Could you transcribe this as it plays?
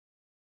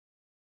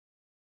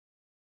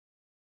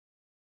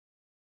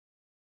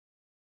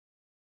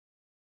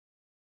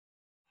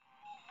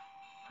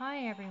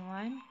Hi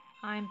everyone,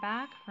 I'm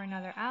back for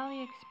another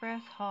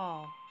AliExpress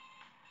haul.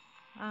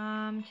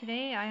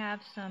 Today I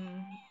have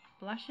some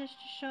blushes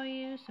to show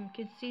you, some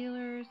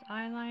concealers,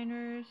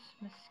 eyeliners,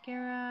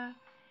 mascara,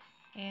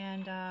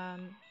 and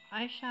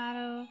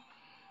eyeshadow,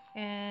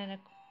 and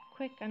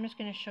I'm just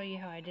going to show you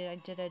how I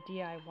did a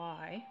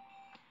DIY.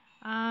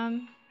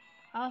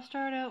 I'll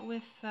start out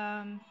with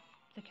the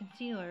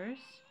concealers.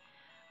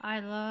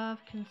 I love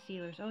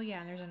concealers. Oh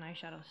yeah, and there's an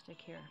eyeshadow stick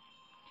here.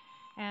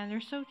 And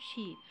they're so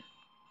cheap.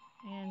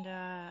 And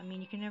I mean,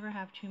 you can never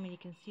have too many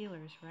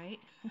concealers, right?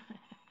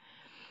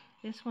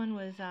 This one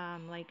was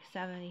like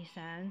 70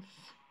 cents,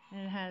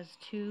 and it has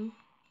two.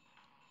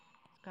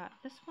 It's got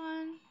this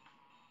one,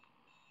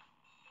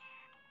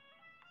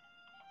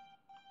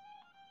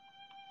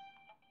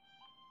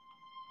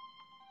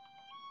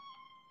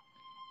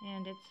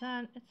 and it's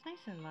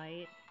nice and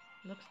light.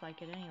 Looks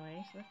like it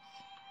anyways. Let's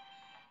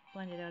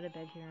blend it out a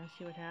bit here and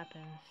see what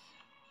happens.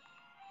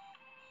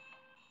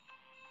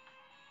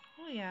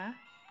 Oh yeah,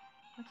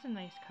 that's a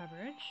nice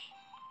coverage.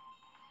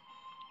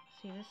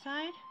 See this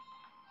side?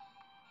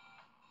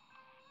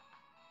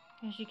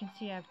 As you can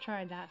see, I've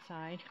tried that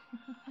side.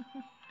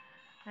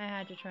 I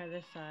had to try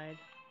this side.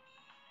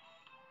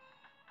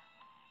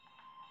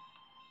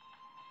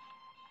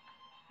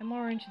 I'm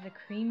more into the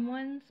cream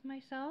ones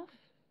myself.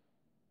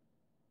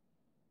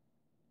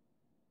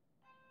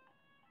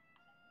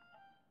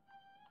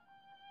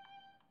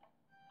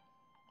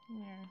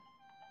 There.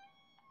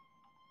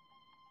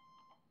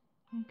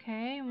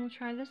 Okay, and we'll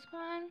try this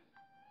one.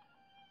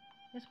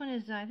 This one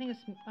is, I think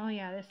it's, oh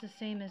yeah, it's the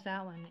same as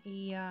that one.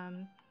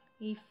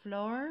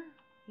 E-Fleur,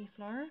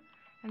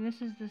 and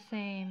this is the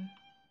same,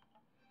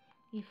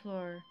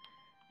 E-Fleur,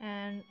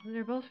 and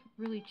they're both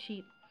really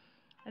cheap.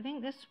 I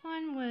think this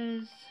one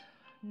was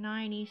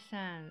 90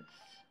 cents.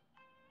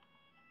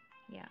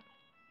 Yeah.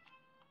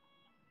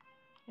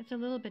 It's a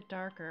little bit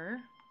darker.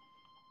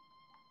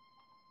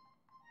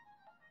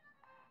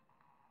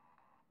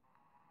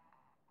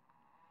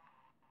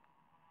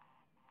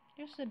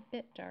 Just a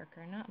bit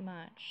darker, not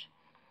much.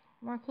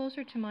 More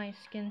closer to my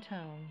skin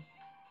tone.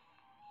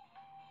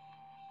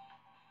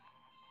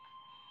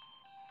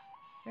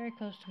 Very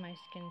close to my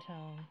skin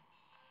tone.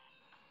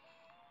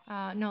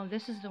 No,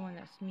 this is the one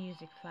that's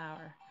Music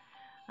Flower.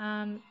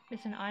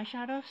 It's an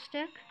eyeshadow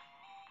stick,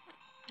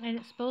 and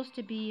it's supposed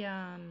to be,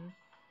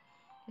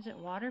 is it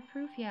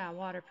waterproof? Yeah,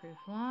 waterproof.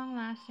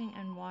 Long-lasting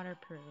and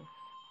waterproof.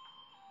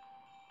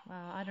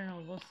 Well, I don't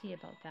know. We'll see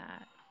about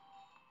that.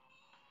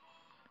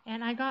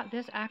 And I got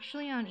this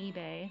actually on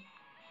eBay,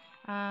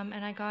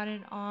 and I got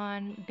it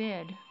on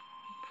bid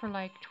for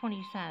like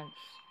 20 cents.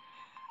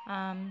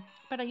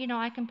 But you know,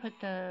 I can put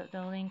the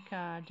link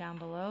down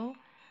below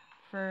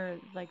for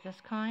like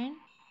this kind,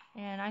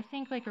 and I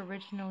think like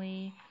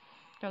originally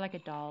they're like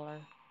 $1,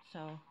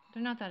 so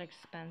they're not that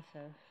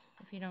expensive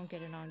if you don't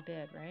get it on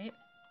bid, right?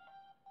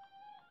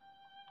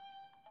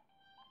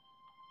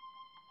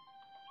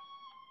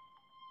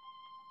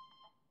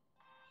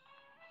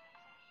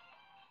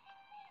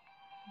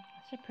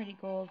 It's a pretty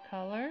gold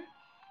color.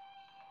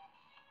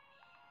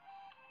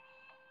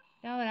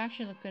 That would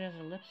actually look good as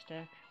a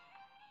lipstick,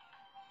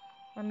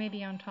 or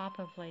maybe on top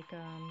of like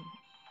a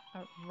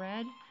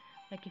red,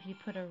 like if you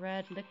put a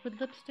red liquid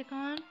lipstick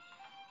on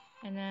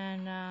and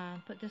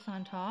then put this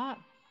on top,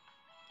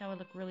 that would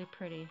look really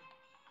pretty.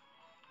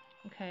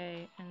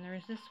 Okay, and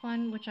there's this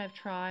one which I've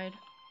tried,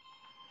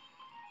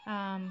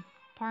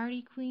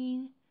 Party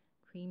Queen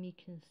Creamy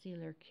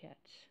Concealer Kit,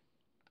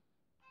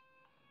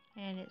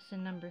 and it's a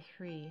number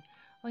 3.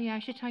 Oh yeah, I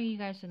should tell you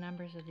guys the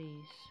numbers of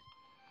these.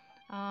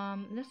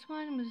 This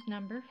one was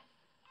number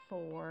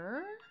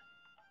 4,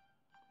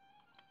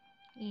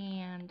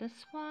 and this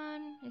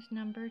one is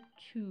number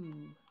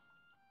 2,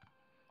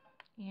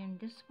 and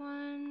this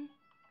one,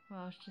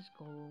 well, it's just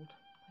gold,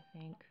 I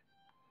think.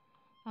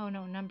 Oh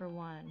no, number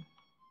 1.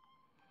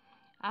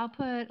 I'll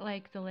put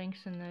like the links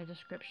in the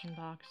description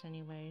box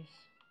anyways.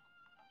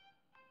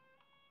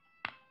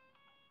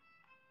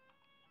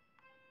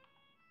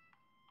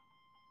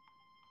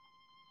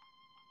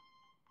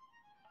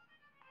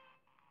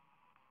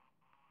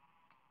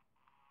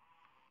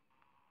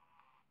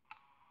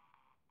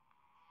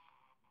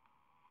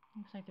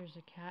 Looks like there's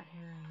a cat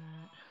hair in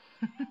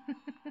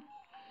that.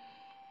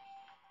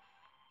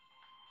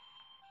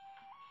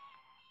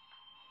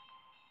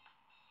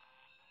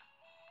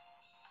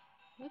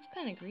 Looks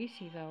kind of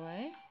greasy though,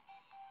 eh?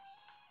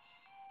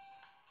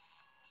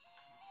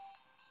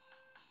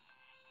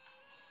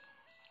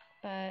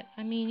 But,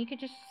 I mean, you could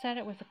just set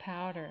it with a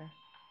powder.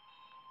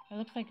 It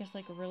looks like it's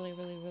like really,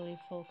 really, really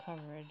full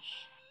coverage.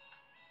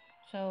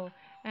 So,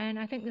 and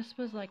I think this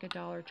was like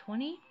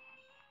 $1.20.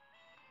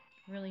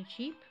 Really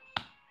cheap.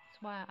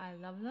 That's why I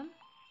love them.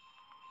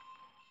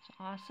 It's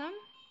awesome.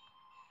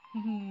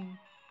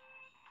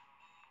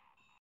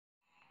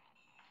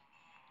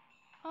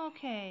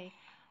 Okay,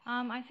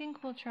 I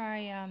think we'll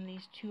try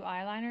these 2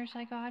 eyeliners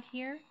I got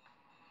here.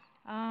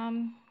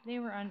 They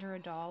were under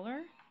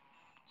 $1,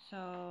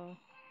 so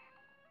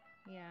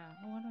yeah.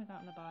 Well, what do I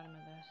got on the bottom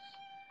of this?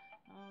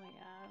 Oh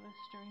yeah, I was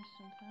stirring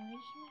some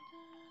foundation with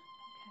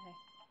that.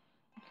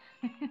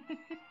 Okay.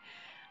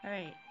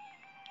 Alright,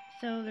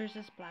 so there's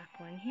this black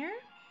one here.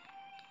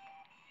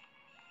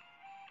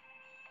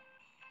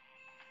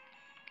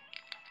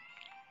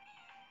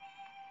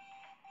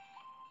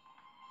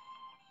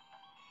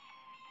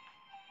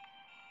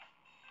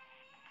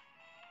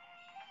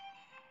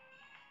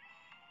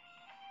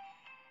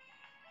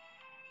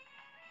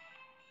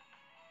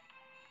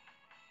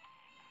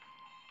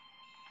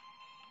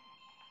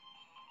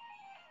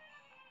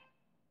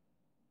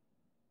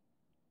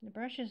 The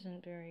brush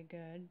isn't very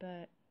good,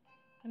 but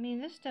I mean,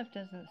 this stuff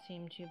doesn't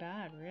seem too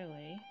bad,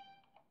 really.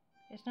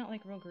 It's not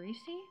like real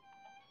greasy.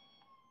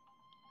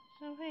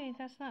 So hey,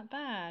 that's not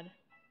bad.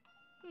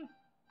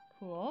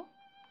 Cool.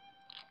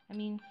 I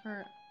mean,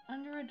 for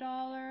under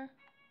 $1,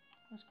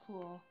 that's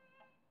cool.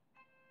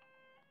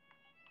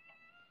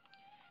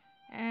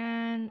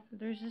 And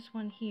there's this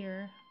one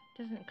here.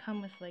 It doesn't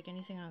come with like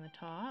anything on the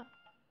top,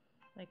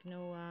 like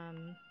no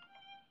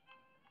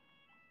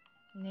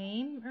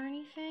name or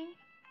anything.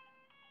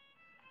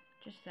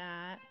 Just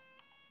that.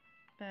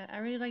 But I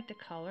really like the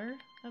color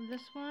of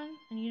this one,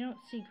 and you don't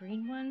see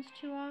green ones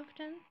too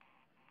often.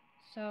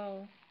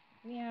 So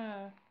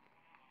yeah,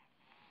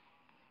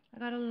 I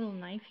got a little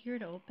knife here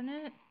to open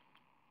it.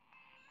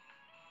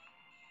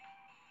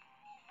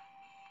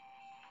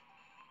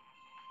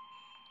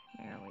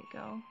 There we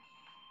go.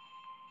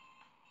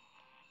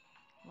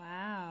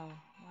 Wow.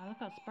 Wow, look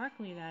how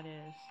sparkly that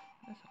is.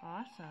 That's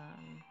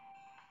awesome.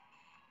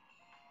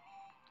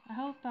 I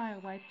hope I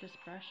wipe this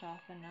brush off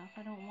enough.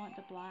 I don't want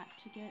the black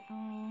to get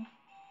all...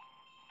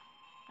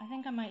 I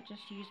think I might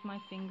just use my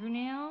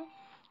fingernail,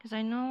 because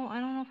I don't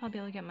know if I'll be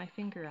able to get my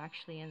finger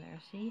actually in there,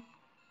 see?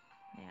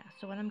 Yeah,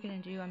 so what I'm going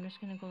to do, I'm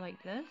just going to go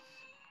like this.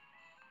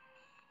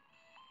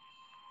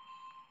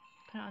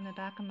 Put it on the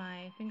back of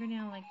my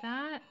fingernail like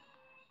that.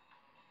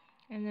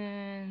 And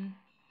then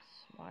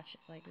swatch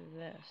it like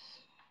this.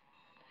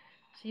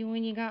 See,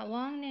 when you got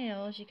long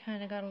nails, you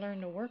kind of got to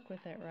learn to work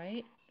with it,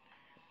 right?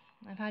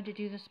 I've had to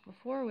do this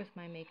before with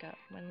my makeup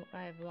when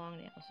I have long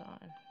nails on.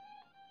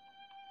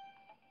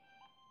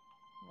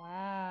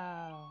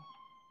 Wow.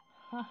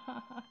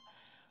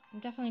 I'm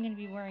definitely going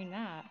to be wearing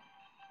that.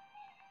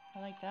 I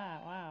like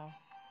that. Wow.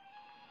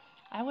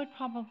 I would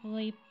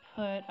probably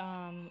put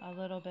a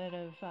little bit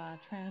of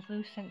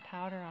translucent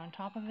powder on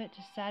top of it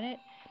to set it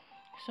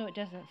so it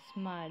doesn't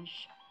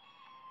smudge.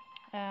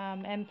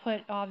 And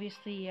put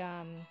obviously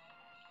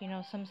you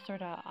know, some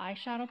sort of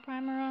eyeshadow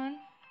primer on,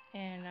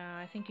 and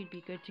I think you'd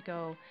be good to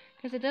go,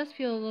 because it does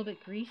feel a little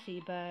bit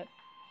greasy, but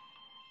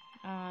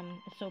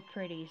it's so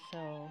pretty,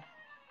 so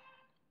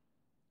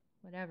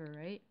whatever,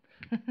 right?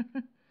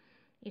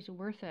 It's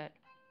worth it.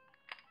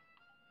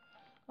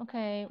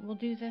 Okay, we'll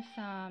do this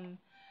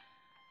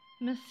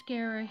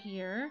mascara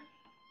here.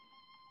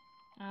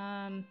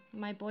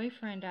 My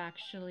boyfriend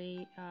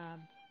actually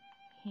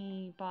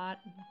he bought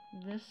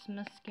this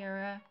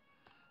mascara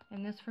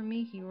and this for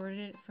me. He ordered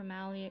it from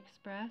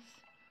AliExpress.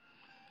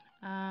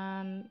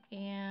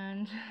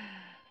 And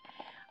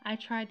I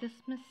tried this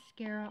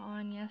mascara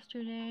on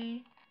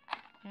yesterday,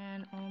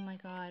 and oh my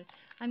god.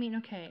 I mean,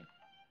 okay,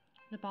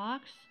 the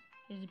box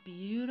is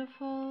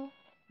beautiful,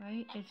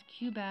 right? It's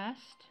Q-Best,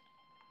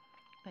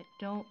 but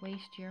don't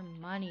waste your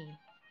money.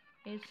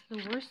 It's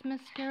the worst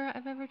mascara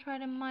I've ever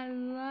tried in my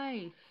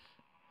life.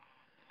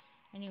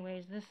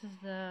 Anyways, this is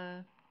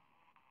the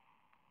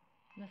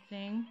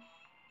thing.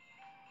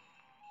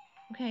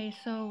 Okay,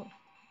 so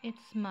it's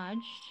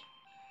smudged,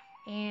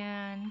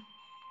 and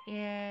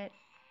it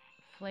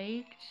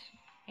flaked,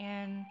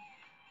 and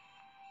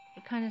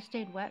it kind of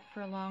stayed wet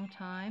for a long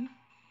time.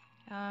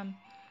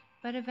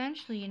 But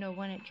eventually, you know,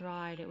 when it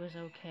dried, it was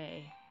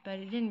okay. But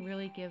it didn't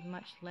really give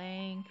much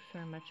length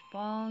or much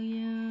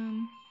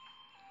volume.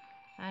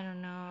 I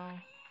don't know.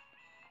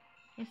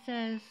 It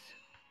says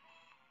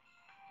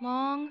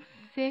long,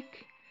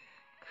 thick,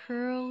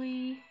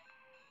 curly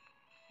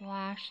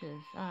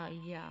lashes.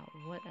 Yeah,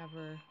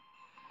 whatever.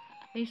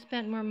 They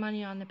spent more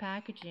money on the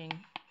packaging.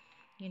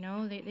 You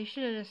know, they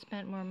should have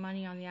spent more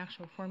money on the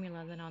actual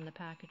formula than on the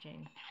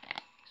packaging.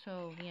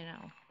 So, you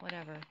know,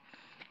 whatever.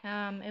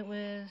 It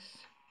was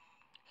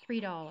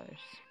 $3.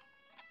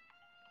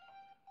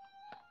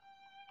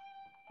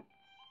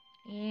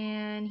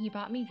 And he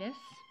bought me this,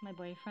 my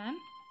boyfriend.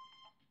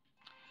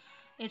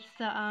 It's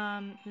the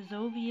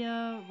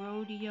Zovia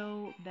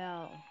Rodeo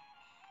Bell.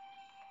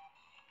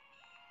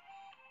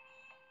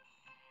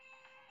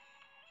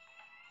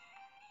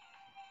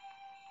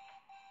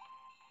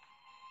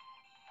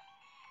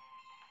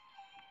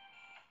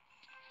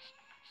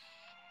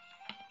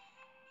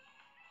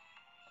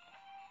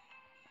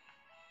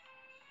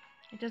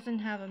 It doesn't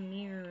have a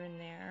mirror in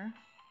there.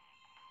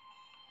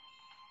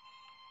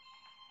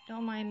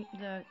 Don't mind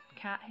the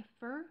cat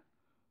fur.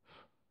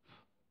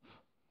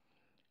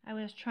 I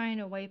was trying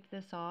to wipe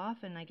this off,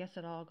 and I guess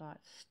it all got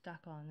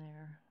stuck on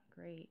there.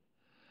 Great.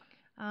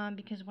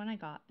 Because when I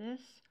got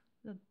this,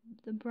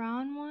 the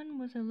brown one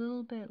was a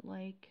little bit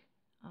like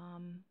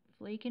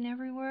flaking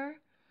everywhere.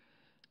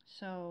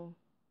 So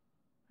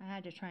I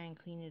had to try and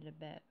clean it a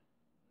bit.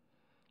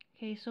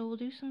 Okay, so we'll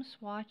do some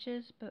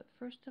swatches, but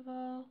first of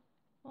all,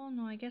 oh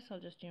no, I guess I'll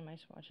just do my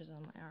swatches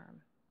on my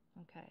arm.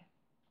 Okay.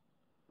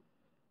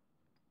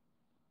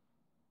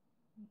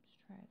 Let's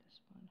try this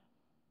one.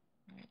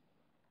 Right.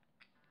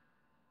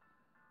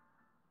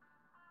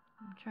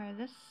 I'll try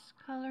this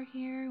color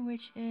here,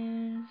 which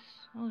is,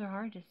 oh, they're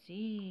hard to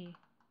see.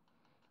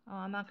 Oh,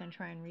 I'm not going to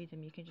try and read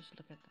them. You can just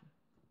look at them.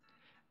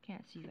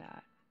 Can't see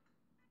that.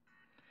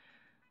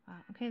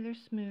 Okay, they're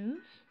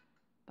smooth,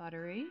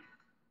 buttery.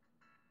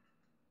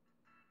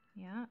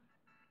 Yeah,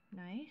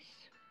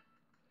 nice.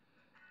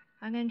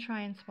 I'm going to try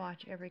and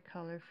swatch every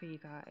color for you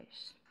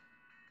guys.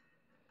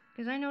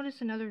 Because I notice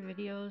in other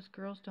videos,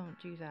 girls don't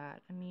do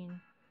that. I mean,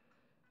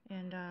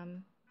 and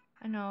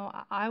I know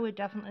I would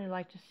definitely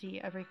like to see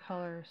every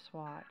color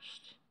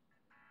swatched.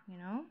 You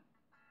know?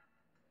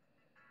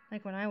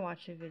 Like when I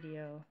watch a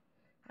video,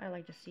 I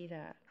like to see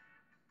that.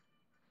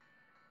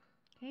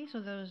 Okay, so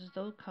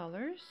those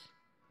colors.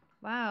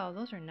 Wow,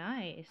 those are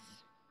nice.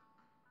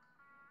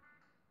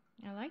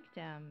 I like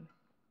them.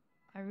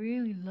 I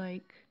really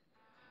like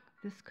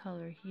this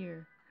color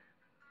here.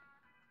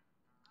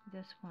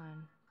 This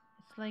one.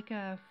 It's like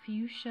a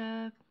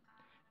fuchsia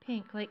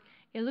pink. Like,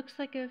 it looks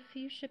like a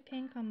fuchsia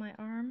pink on my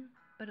arm,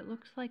 but it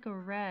looks like a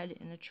red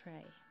in a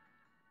tray.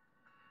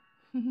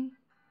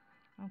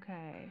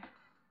 Okay.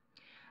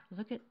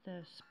 Look at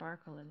the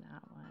sparkle in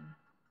that one.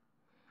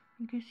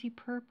 You can see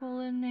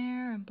purple in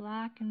there, and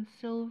black and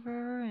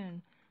silver,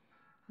 and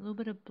a little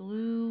bit of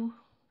blue.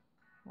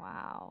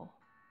 Wow.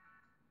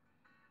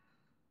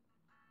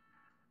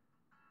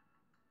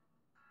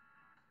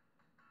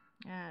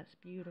 That's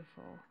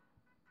beautiful.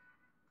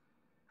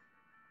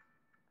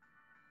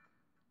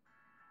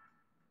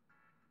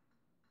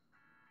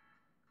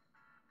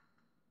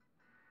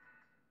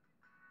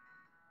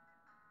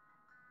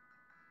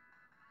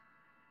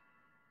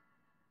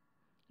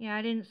 Yeah,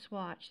 I didn't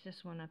swatch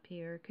this one up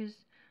here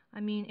because,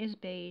 I mean, it's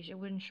beige. It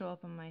wouldn't show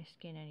up on my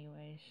skin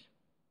anyways.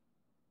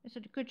 It's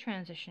a good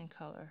transition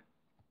color.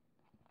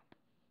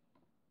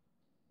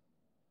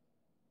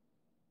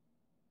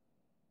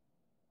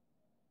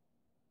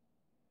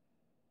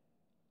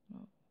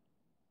 Oh.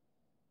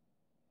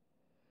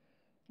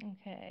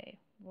 Okay,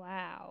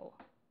 wow.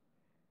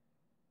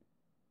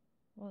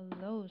 Well,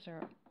 those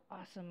are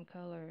awesome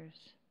colors.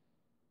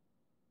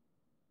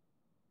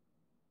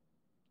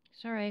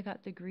 Sorry I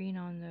got the green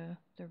on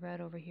the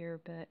red over here,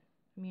 but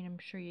I mean, I'm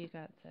sure you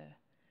got the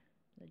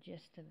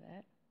gist of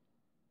it.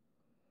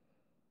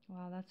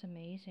 Wow, that's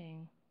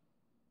amazing.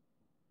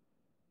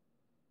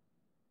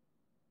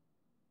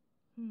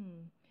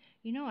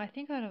 You know, I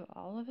think out of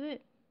all of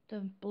it, the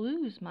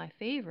blue's my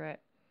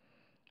favorite.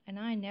 And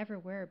I never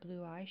wear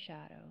blue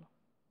eyeshadow,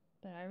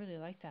 but I really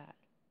like that.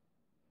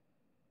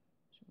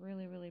 It's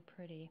really, really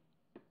pretty.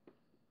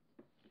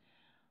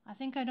 I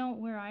think I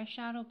don't wear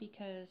eyeshadow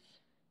because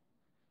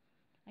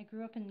I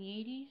grew up in the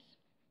 80s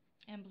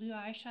and blue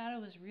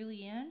eyeshadow was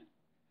really in,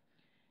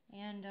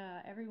 and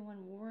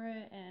everyone wore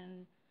it,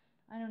 and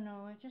I don't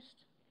know, it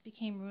just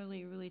became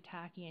really, really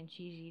tacky and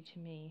cheesy to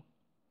me.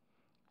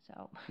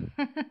 So,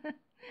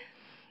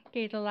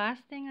 okay, the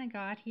last thing I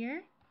got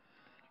here,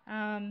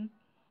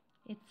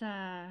 it's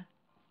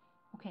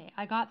okay,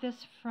 I got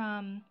this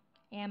from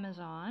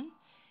Amazon,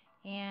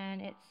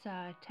 and it's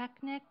a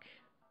Technic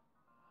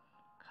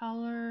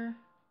Color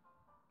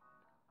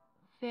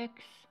Fix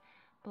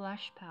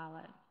blush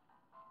palette.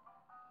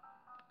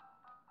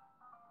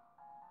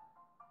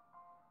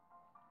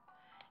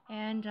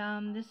 And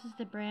this is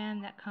the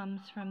brand that comes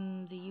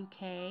from the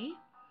UK,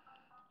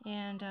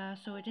 and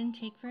so it didn't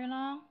take very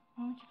long.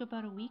 It only took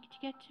about a week to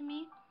get to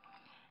me,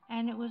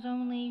 and it was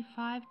only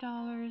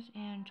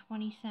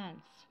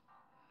 $5.20,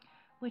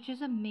 which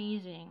is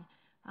amazing,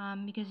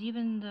 because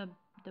even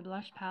the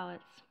blush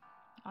palettes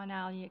on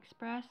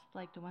AliExpress,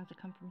 like the ones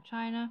that come from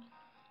China,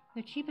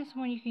 the cheapest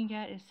one you can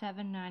get is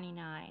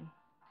 $7.99.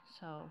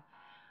 So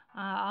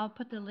I'll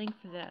put the link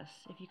for this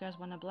if you guys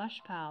want a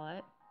blush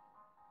palette.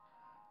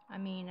 I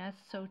mean, that's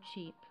so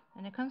cheap.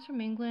 And it comes from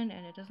England,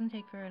 and it doesn't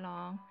take very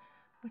long,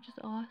 which is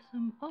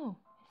awesome. Oh,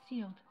 it's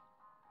sealed.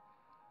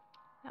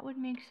 That would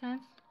make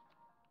sense.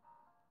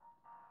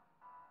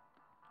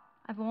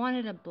 I've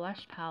wanted a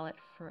blush palette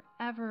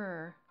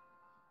forever.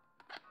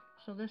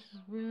 So this is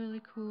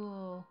really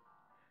cool.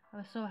 I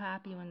was so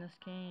happy when this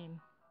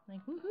came.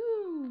 Like,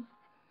 woohoo!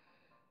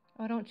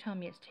 Oh, don't tell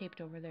me it's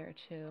taped over there,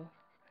 too.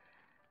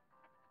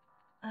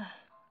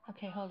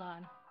 Okay, hold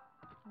on.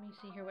 Let me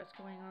see here what's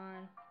going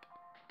on.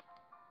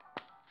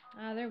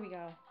 Ah, there we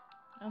go.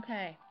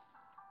 Okay.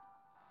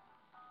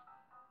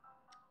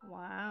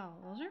 Wow,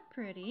 those are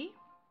pretty.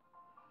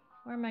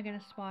 Where am I going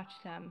to swatch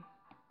them?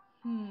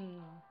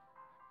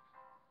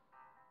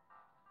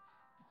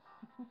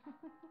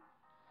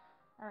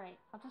 Alright,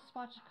 I'll just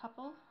swatch a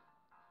couple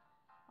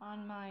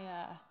on my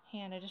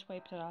hand. I just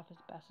wiped it off as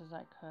best as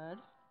I could.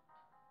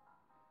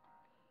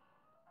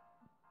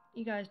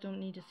 You guys don't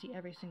need to see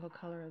every single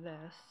color of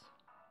this,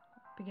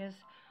 because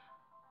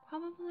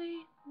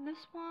probably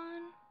this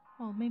one,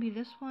 well, maybe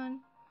this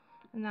one,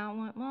 And that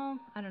one, well,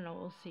 I don't know,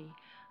 we'll see.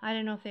 I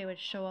don't know if they would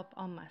show up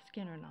on my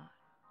skin or not.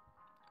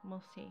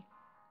 We'll see.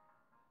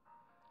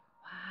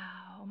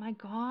 Wow, oh my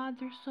god,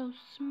 they're so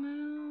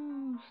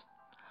smooth.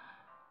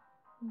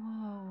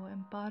 Whoa,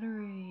 and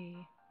buttery.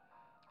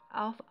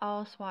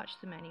 I'll swatch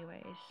them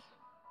anyways.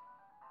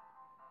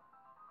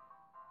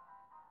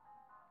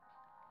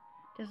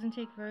 Doesn't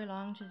take very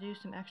long to do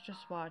some extra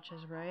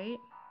swatches, right?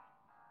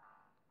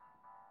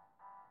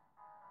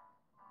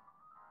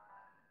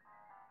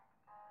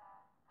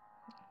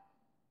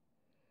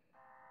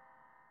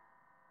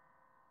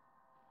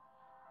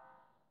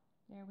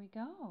 There we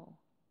go.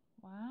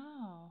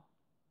 Wow.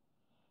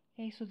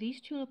 Okay, so these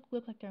two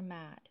look like they're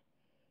matte.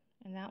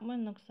 And that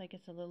one looks like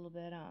it's a little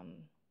bit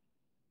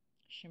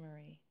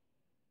shimmery.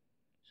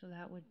 So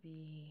that would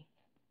be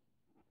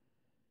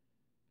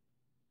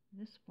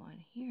this one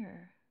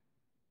here.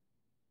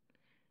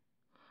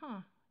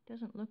 Huh,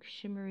 doesn't look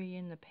shimmery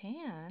in the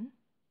pan.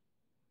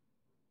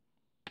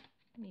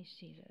 Let me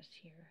see this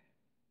here.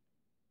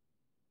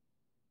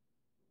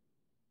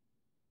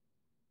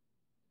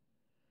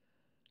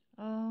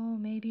 Oh,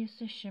 maybe it's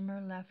the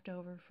shimmer left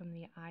over from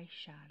the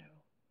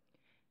eyeshadow.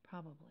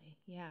 Probably,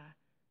 yeah.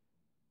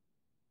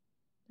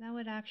 That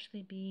would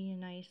actually be a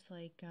nice,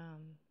 like, I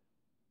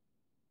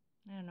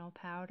don't know,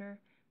 powder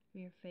for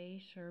your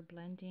face, or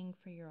blending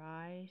for your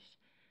eyes,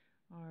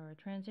 or a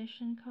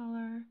transition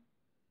color.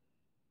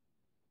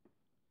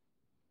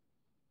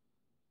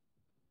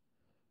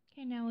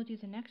 Okay, now we'll do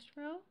the next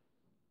row.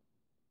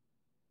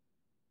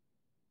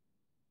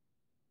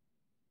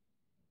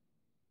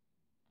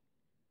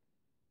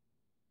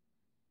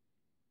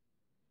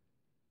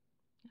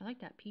 I like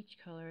that peach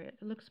color. It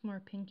looks more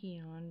pinky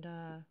on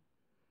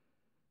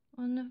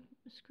the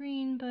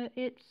screen, but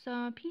it's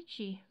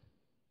peachy.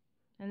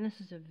 And this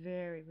is a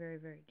very, very,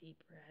 very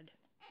deep red.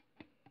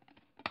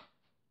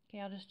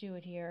 Okay, I'll just do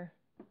it here.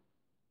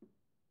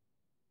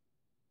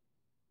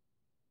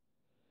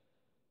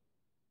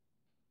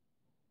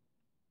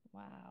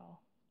 Wow.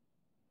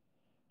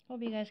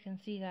 Hope you guys can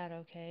see that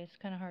okay.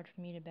 It's kind of hard for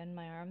me to bend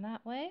my arm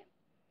that way.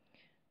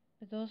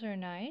 But those are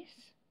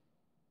nice.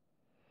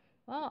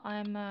 Well,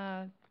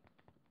 I'm,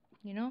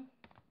 you know,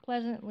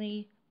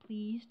 pleasantly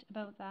pleased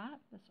about that.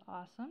 That's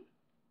awesome.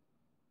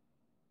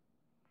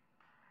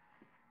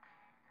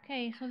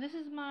 Okay, so this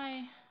is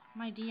my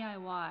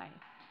DIY.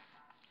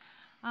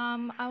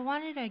 I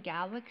wanted a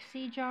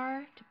galaxy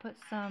jar to put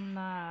some,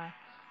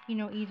 you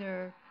know,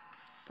 either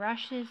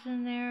brushes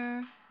in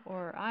there,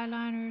 or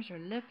eyeliners, or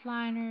lip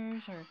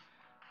liners, or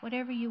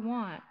whatever you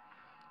want.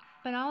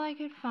 But all I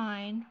could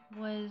find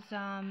was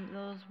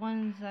those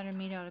ones that are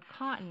made out of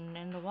cotton,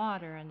 and the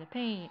water, and the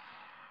paint.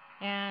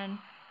 And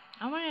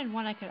I wanted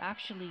one I could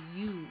actually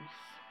use.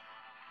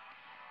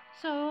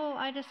 So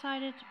I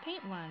decided to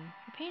paint one,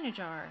 paint a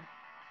jar.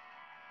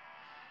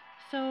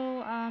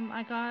 So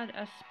I got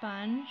a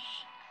sponge,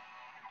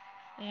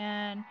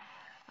 and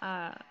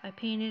I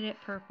painted it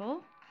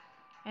purple.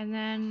 And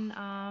then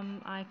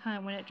I kind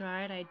of, when it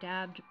dried, I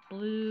dabbed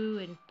blue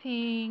and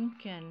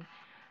pink, and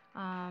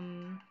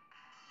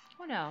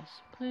what else?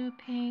 Blue,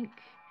 pink,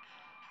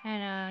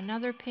 and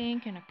another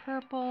pink, and a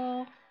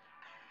purple.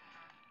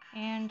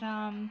 And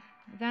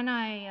then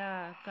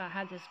I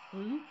had this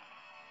glue,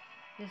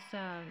 this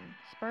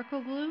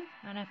sparkle glue,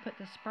 and I put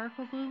the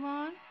sparkle glue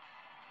on.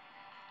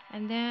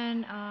 And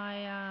then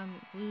I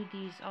glued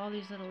all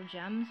these little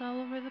gems all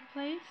over the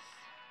place.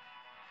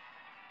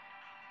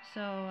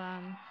 So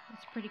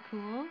it's pretty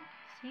cool.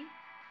 See?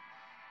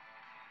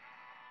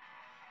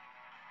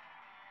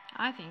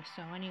 I think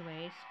so,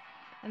 anyways.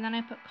 And then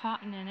I put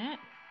cotton in it.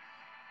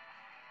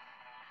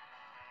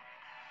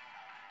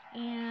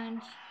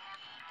 And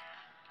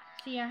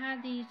see, I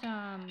had these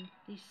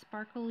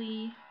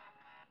sparkly.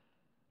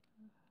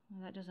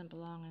 Well, that doesn't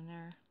belong in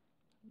there.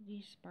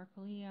 These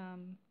sparkly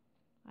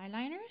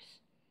eyeliners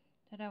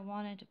that I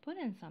wanted to put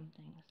in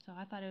something. So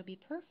I thought it would be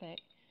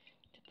perfect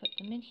to put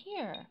them in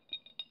here.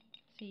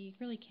 See, you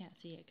really can't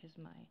see it because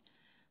my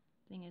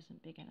thing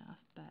isn't big enough,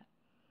 but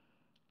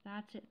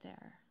that's it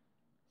there.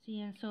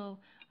 See, and so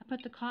I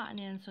put the cotton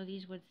in so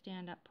these would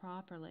stand up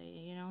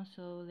properly, you know,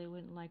 so they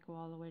wouldn't like go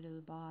all the way to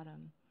the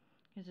bottom,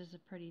 because it's a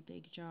pretty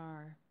big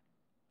jar.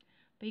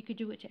 But you could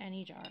do it to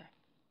any jar.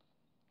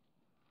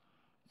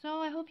 So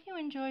I hope you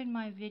enjoyed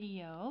my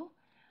video.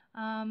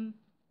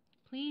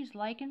 Please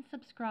like and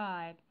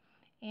subscribe,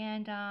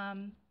 and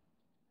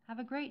have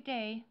a great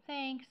day.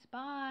 Thanks.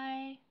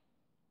 Bye.